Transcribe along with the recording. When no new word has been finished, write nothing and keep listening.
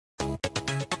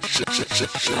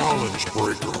Challenge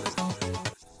Breaker.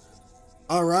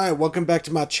 Alright, welcome back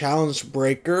to my Challenge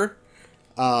Breaker.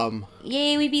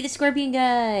 Yay, we beat the scorpion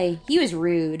guy. He was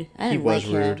rude. I didn't like him.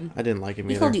 He was rude. I didn't like him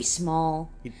either. He called you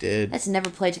small. He did. That's never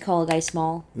played to call a guy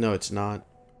small. No, it's not.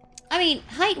 I mean,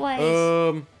 height-wise.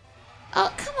 Oh,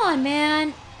 come on,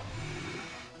 man.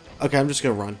 Okay, I'm just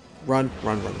gonna run. Run.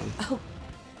 Oh.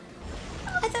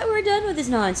 I thought we were done with this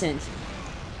nonsense.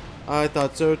 I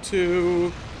thought so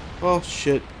too. Oh,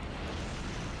 shit.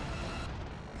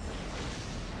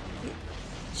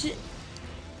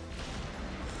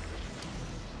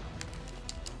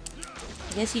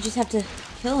 I guess you just have to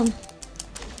kill him.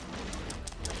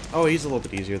 Oh, he's a little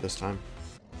bit easier this time.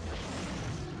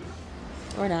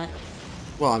 Or not.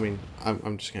 Well, I mean,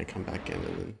 I'm just gonna come back in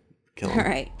and then kill him.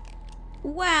 Alright.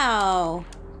 Wow.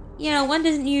 You know, one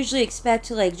doesn't usually expect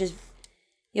to, like, just,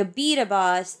 you know, beat a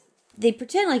boss. They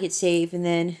pretend like it's safe, and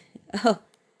then, oh,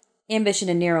 ambush in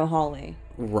a narrow hallway.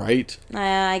 Right.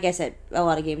 I guess that a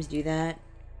lot of games do that.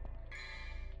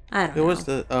 I don't know. It was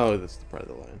the... Oh, that's the part of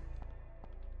the line.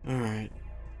 Alright.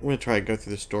 I'm gonna try to go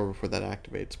through this door before that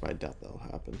activates, but I doubt that'll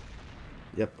happen.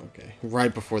 Yep, okay.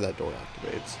 Right before that door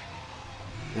activates.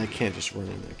 And I can't just run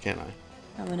in there, can I?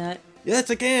 Probably not. Yes,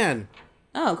 I can!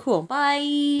 Oh, cool.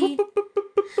 Bye!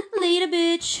 Later,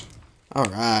 bitch!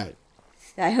 Alright.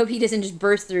 I hope he doesn't just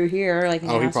burst through here like an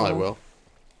asshole. Oh, he probably will.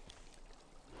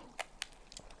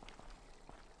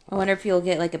 I wonder if you'll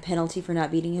get, like, a penalty for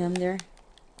not beating him there.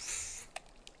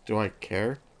 Do I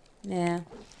care? Yeah.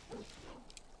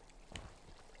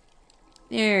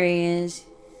 There he is.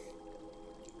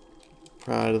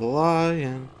 Pride of the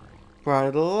lion. Pride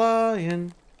of the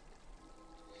lion.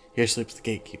 Here sleeps the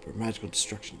gatekeeper. Magical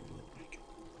destruction.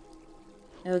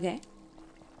 Okay.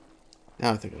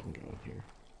 Now I think I can go in here.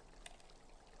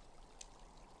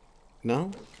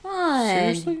 No? Come on.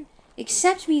 Seriously?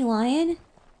 Accept me, lion.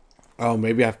 Oh,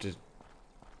 maybe I have to...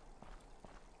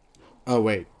 Oh,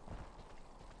 wait.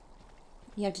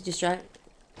 You have to distract...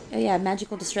 Oh, yeah,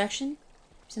 magical distraction?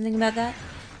 Something about that?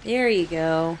 There you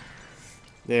go.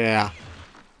 Yeah.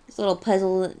 There's a little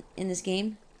puzzle in this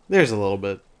game. There's a little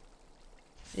bit.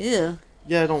 Ew.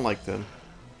 Yeah, I don't like them.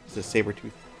 It's a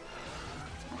saber-tooth.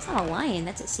 That's not a lion.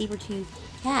 That's a saber-toothed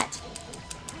cat.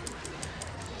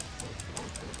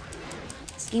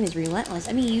 This game is relentless.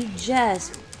 I mean, you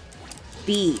just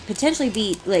potentially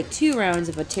beat, like, 2 rounds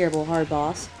of a terrible hard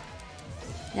boss.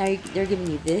 Now they're giving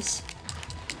you this.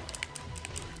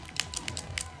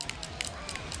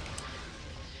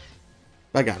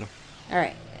 I got him.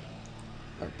 Alright.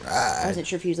 Alright. I wasn't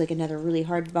sure if he was, like, another really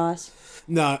hard boss.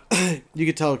 No, you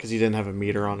could tell because he didn't have a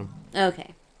meter on him.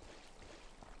 Okay.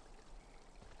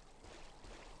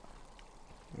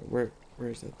 Where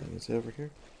is that thing? Is it over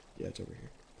here? Yeah, it's over here.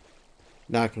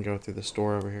 Now I can go through this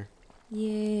door over here.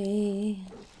 Yay.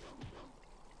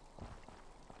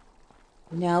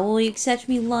 Now will you accept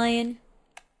me, lion?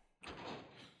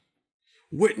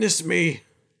 Witness me!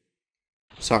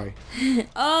 Sorry.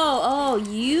 Oh,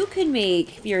 you can make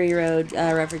Fury Road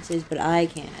references, but I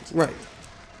can't. Right.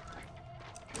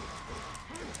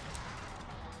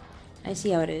 I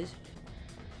see how it is.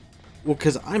 Well,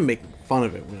 because I'm making fun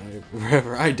of it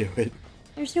whenever I do it.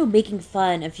 There's no making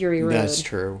fun of Fury Road. That's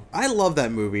true. I love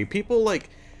that movie.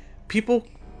 People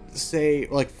say,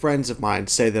 like, friends of mine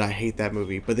say that I hate that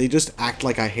movie, but they just act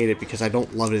like I hate it because I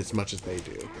don't love it as much as they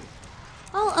do.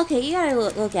 Oh, okay, you gotta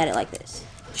look at it like this.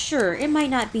 Sure, it might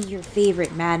not be your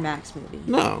favorite Mad Max movie.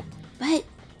 No. But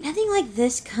nothing like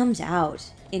this comes out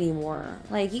anymore.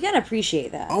 Like, you gotta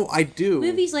appreciate that. Oh, I do.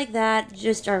 Movies like that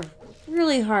just are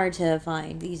really hard to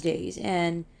find these days,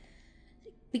 and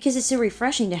because it's so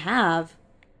refreshing to have,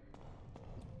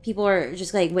 people are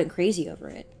just, like, went crazy over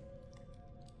it.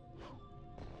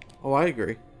 Oh, I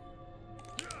agree.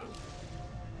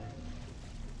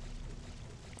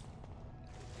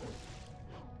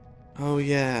 Oh,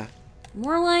 yeah.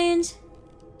 More lions?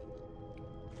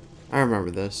 I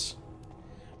remember this.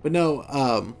 But no,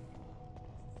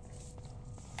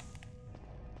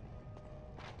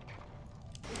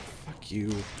 fuck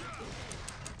you.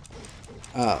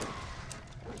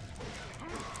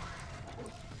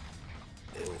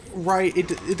 Right,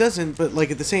 it doesn't, but,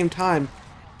 like, at the same time,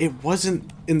 it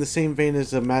wasn't in the same vein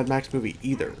as a Mad Max movie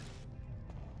either.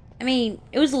 I mean,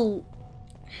 it was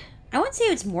I wouldn't say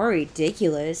it's more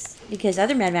ridiculous, because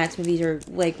other Mad Max movies are,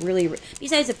 like, really...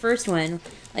 Besides the first one,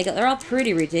 like, they're all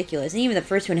pretty ridiculous. And even the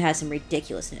first one has some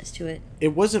ridiculousness to it.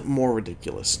 It wasn't more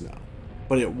ridiculous, no.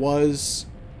 But it was...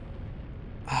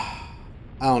 I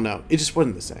don't know. It just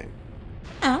wasn't the same.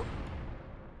 Oh.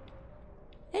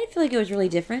 I didn't feel like it was really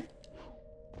different.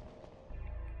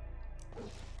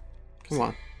 Come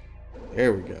on.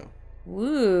 There we go.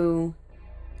 Woo.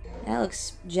 That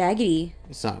looks jaggedy.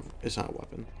 It's not a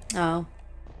weapon. Oh.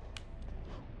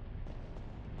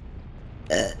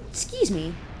 Excuse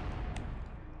me.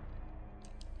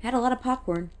 Had a lot of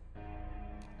popcorn.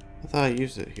 I thought I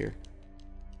used it here.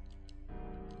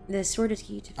 The sword is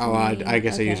key to... Oh, I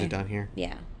guess I used it down here.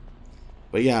 Yeah.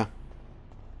 But yeah.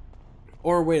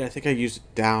 Or wait, I think I used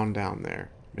it down there.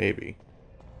 Maybe.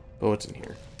 But what's in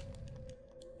here?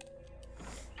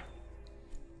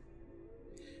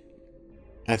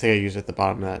 I think I used it at the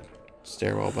bottom of that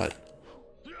stairwell, but...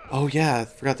 Oh yeah, I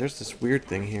forgot there's this weird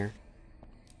thing here.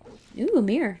 Ooh, a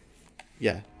mirror.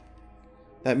 Yeah.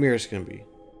 That mirror's gonna be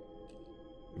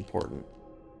important.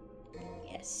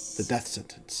 Yes. The death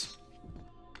sentence.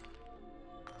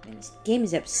 Man, this game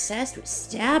is obsessed with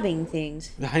stabbing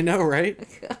things. I know, right?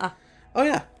 Oh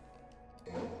yeah.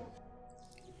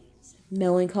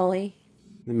 Melancholy.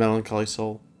 The melancholy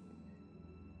soul.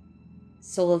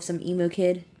 Soul of some emo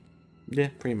kid. Yeah,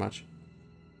 pretty much.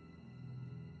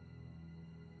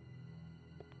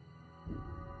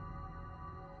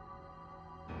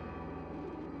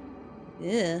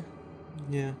 Yeah.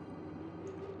 Yeah.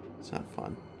 It's not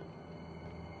fun.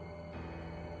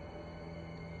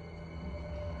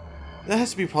 That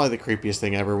has to be probably the creepiest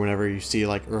thing ever whenever you see,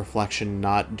 like, a reflection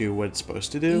not do what it's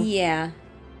supposed to do. Yeah.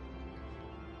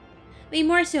 I mean,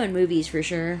 more so in movies, for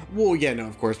sure. Well, yeah, no,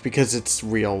 of course, because it's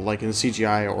real. Like, in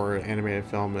CGI or animated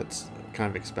film, it's kind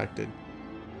of expected.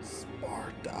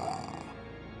 Sparta.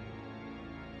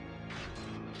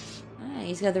 Ah,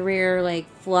 he's got the rare, like,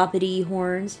 floppity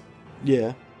horns.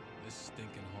 Yeah. This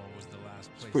stinking hole was the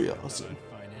last place pretty I thought awesome. I'd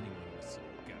find anyone with some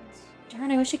guts. Darn,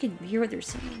 I wish I could hear what they're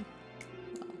saying.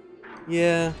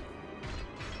 Yeah.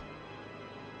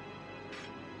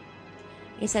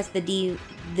 I guess that's the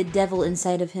devil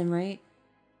inside of him, right?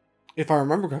 If I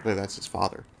remember correctly, that's his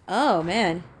father. Oh,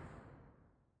 man.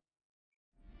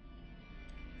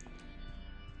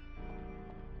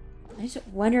 I just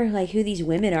wonder, like, who these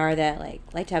women are that,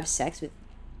 like to have sex with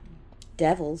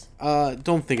devils.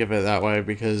 Don't think of it that way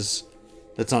because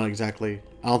that's not exactly...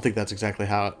 I don't think that's exactly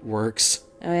how it works.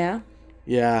 Oh, yeah?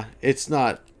 Yeah, it's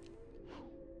not...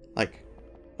 Like...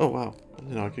 Oh, wow.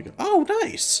 You know, I could go... Oh,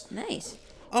 nice! Nice.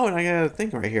 Oh, and I got a thing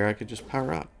right here I could just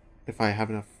power up. If I have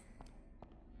enough...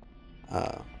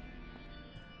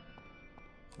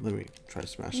 Let me try to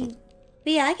smash it.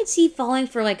 But yeah, I could see falling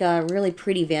for, like, a really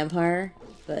pretty vampire,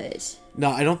 but... No,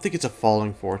 I don't think it's a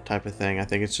falling for type of thing. I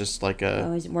think it's just like a...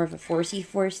 Oh, is it more of a forcey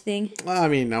force thing? Well, I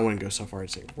mean, I wouldn't go so far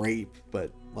as say rape,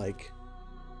 but, like...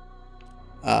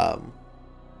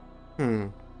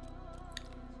 Should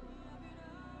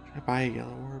I buy a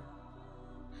yellow orb?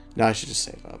 No, I should just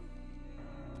save up.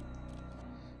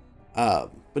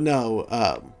 But no,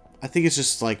 I think it's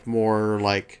just, like, more,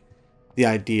 like, the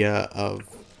idea of,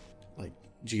 like,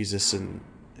 Jesus and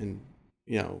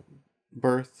you know,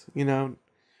 birth, you know?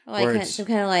 Like, some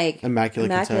kind of, like,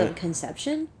 Immaculate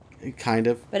conception? Kind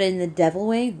of. But in the devil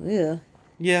way? Ew.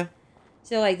 Yeah.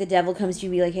 So, like, the devil comes to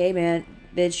you and be like, hey, man,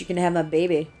 bitch, you can have my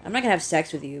baby. I'm not gonna have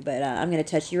sex with you, but I'm gonna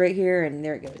touch you right here, and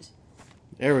there it goes.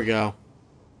 There we go.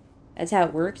 That's how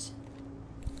it works?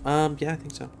 Yeah, I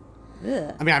think so.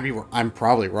 Ugh. I mean, I'm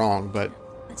probably wrong, but...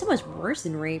 That's almost worse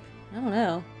than rape. I don't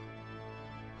know.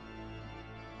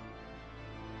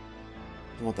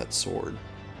 I want that sword.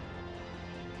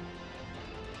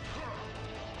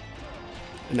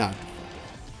 No.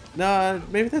 No,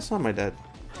 maybe that's not my dad.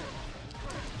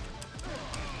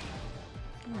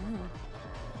 I don't know.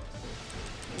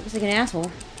 Looks like an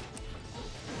asshole.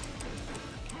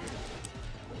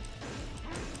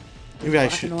 Maybe I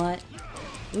should... A lot.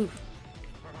 Ooh.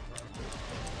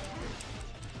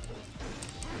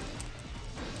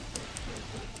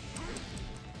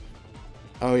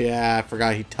 Oh yeah, I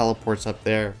forgot he teleports up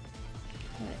there.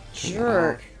 What a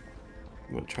jerk.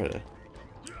 I'm gonna try to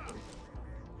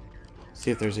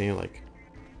see if there's any, like,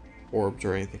 orbs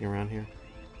or anything around here.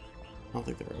 I don't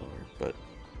think there are, but...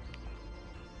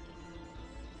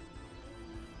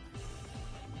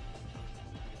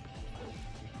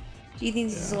 Do you think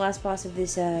this is the last boss of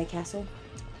this castle?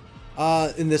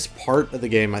 In this part of the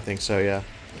game, I think so, yeah.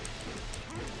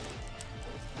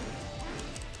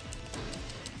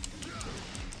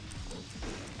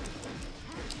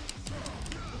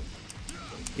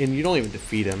 And you don't even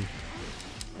defeat him.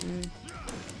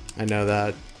 I know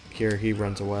that. Here, he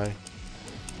runs away.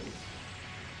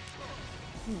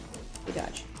 Good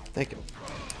dodge. Thank you.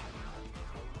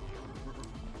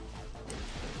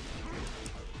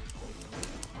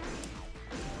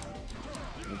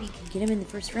 Maybe you could get him in the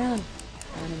first round.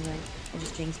 Oh, never mind. I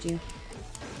just jinxed you.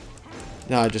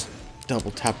 No, I just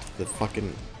double tapped the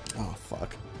fucking... Oh,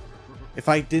 fuck. If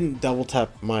I didn't double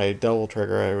tap my double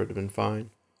trigger, I would have been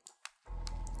fine.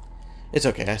 It's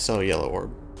okay, I saw a yellow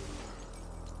orb.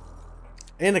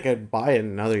 And I could buy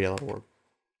another yellow orb.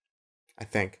 I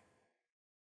think.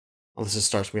 Unless it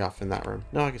starts me off in that room.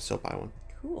 No, I can still buy one.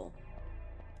 Cool.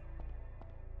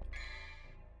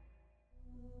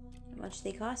 How much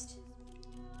they cost?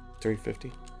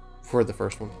 $3.50 for the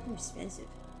first one. They're expensive.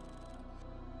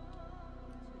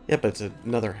 Yeah, but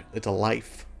it's a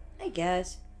life. I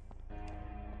guess.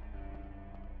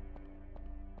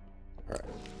 Alright.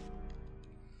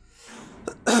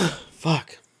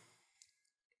 Fuck.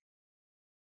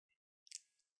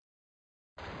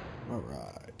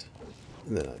 Alright.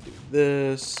 And then I do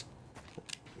this.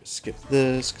 Skip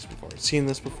this, because we've already seen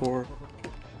this before.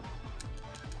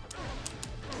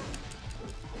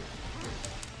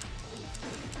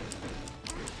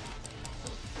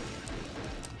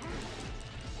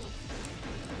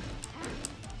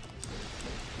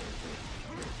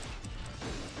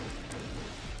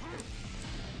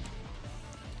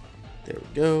 There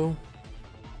we go.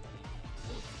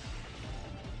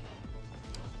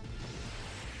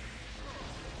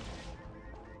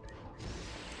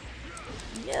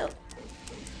 No.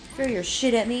 Throw your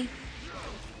shit at me.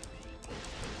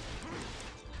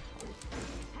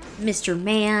 Mr.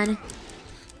 Man.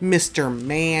 Mr.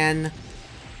 Man.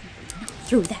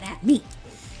 Throw that at me.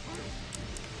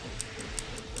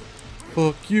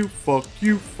 Fuck you, fuck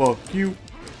you, fuck you.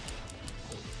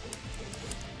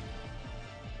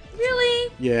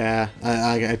 Really? Yeah,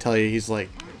 I tell you, he's like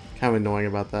kind of annoying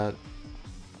about that.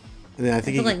 And then I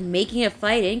think I feel like making a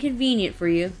fight inconvenient for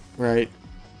you. Right.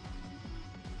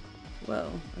 Whoa,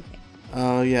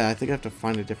 okay. Yeah, I think I have to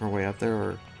find a different way up there,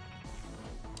 or...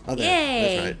 Oh, there.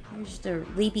 Yay! That's right. You're just a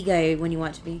leapy guy when you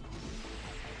want to be.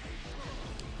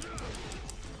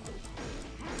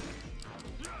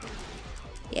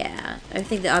 Yeah, I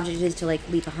think the object is to, like,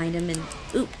 leap behind him and...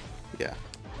 Oop! Yeah.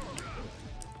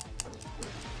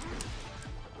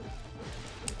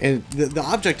 And the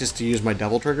object is to use my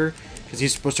double trigger, because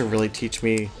he's supposed to really teach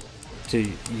me to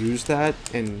use that,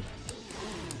 and...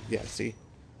 Yeah, see?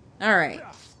 Alright.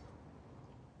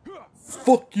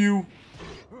 Fuck you!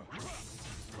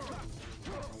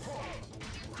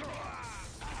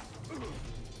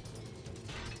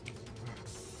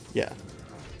 Yeah.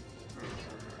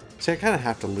 See, I kind of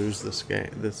have to lose this game,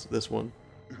 this one.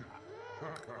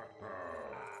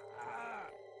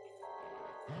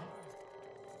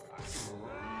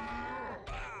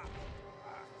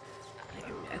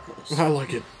 I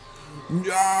like it.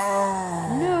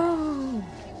 No! No!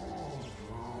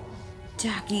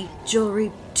 Tacky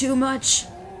jewelry too much.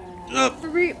 I'm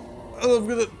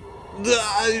gonna...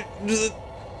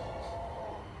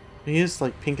 He is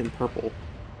like pink and purple.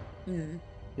 Hmm.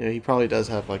 Yeah, he probably does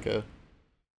have like a...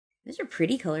 Those are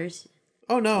pretty colors.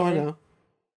 Oh no, I Yeah. know.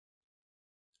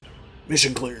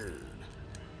 Mission cleared.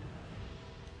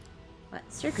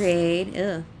 What's your grade?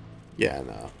 Ugh. Yeah,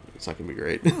 no, it's not gonna be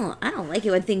great. Oh, I don't like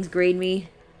it when things grade me.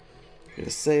 Gonna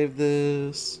save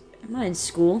this. I'm not in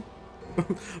school.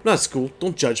 I'm not at school.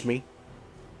 Don't judge me.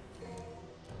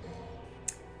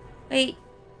 Wait.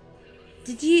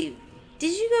 Did you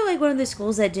go like one of the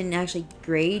schools that didn't actually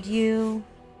grade you?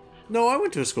 No, I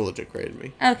went to a school that just graded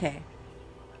me. Okay.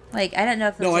 Like, I don't know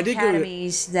if No, those I did go to-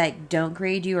 academies that don't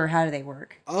grade you or how do they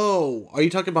work? Oh, are you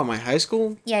talking about my high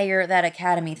school? Yeah, you're that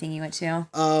academy thing you went to.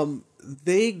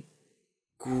 They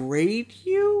grade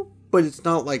you, but it's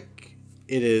not like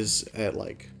it is at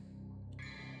like...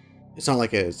 It's not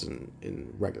like it is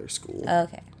in regular school.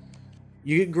 Okay.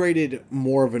 You get graded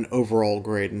more of an overall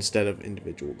grade instead of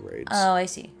individual grades. Oh, I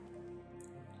see.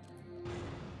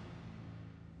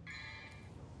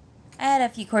 I had a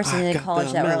few courses in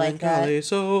college that were like that.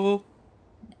 So...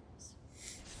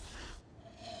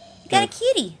 You got a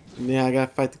kitty. Yeah, I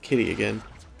gotta fight the kitty again.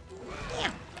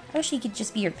 Damn. I wish he could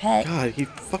just be your pet. God, he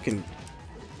fucking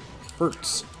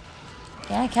hurts.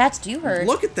 Yeah, cats do hurt.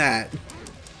 Look at that!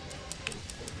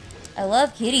 I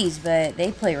love kitties, but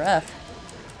they play rough.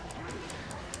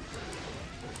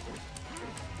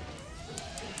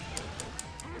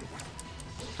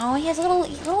 Oh, he has a little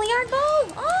yarn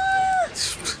ball. Oh.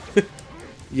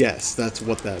 Yes, that's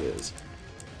what that is.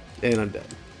 And I'm dead.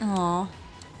 Aw.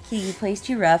 Kitty plays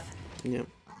too rough. Yep.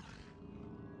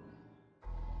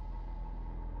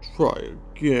 Try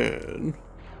again.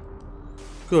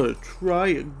 Gotta try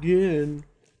again.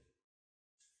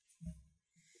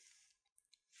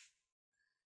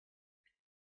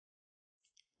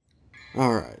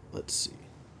 Alright, let's see.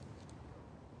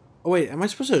 Oh wait, am I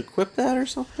supposed to equip that or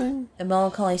something? The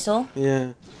melancholy soul?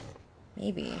 Yeah.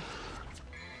 Maybe.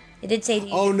 It did say to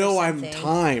use Oh it no, for I'm something.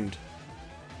 timed.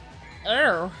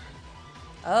 Oh.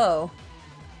 Oh.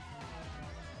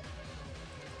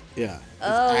 Yeah. it's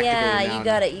Oh activated yeah,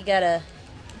 now. you gotta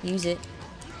use it.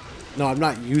 No, I'm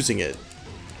not using it.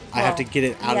 I have to get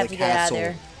it out of the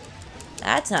castle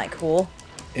That's not cool.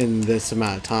 in this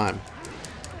amount of time.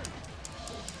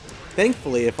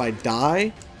 Thankfully, if I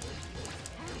die,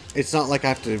 it's not like I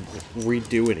have to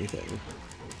redo anything.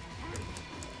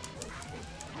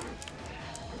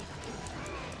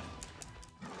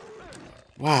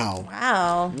 Wow.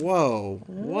 Wow. Whoa.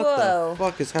 What Whoa. the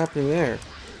fuck is happening there?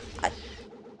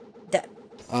 That.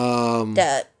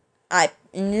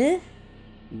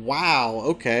 Wow,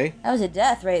 okay. That was a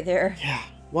death right there. Yeah.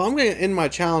 Well, I'm going to end my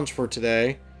challenge for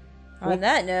today. On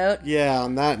that note. Yeah,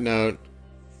 on that note.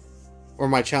 Or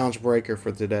my challenge breaker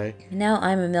for today. Now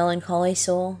I'm a melancholy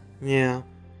soul. Yeah.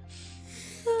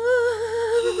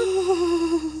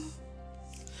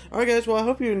 Alright guys, well I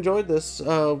hope you enjoyed this. I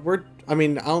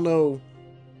don't know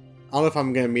if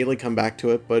I'm gonna immediately come back to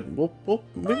it, but we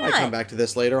might come back to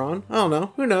this later on. I don't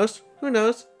know. Who knows? Who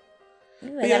knows?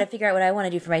 Ooh, I gotta figure out what I want to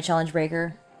do for my challenge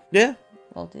breaker. Yeah.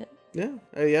 We'll do it. Yeah.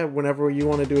 Yeah, whenever you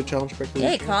want to do a challenge breaker.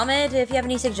 Hey, comment if you have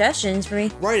any suggestions for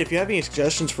me. Right, if you have any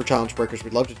suggestions for challenge breakers,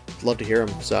 we'd love to hear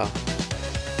them, so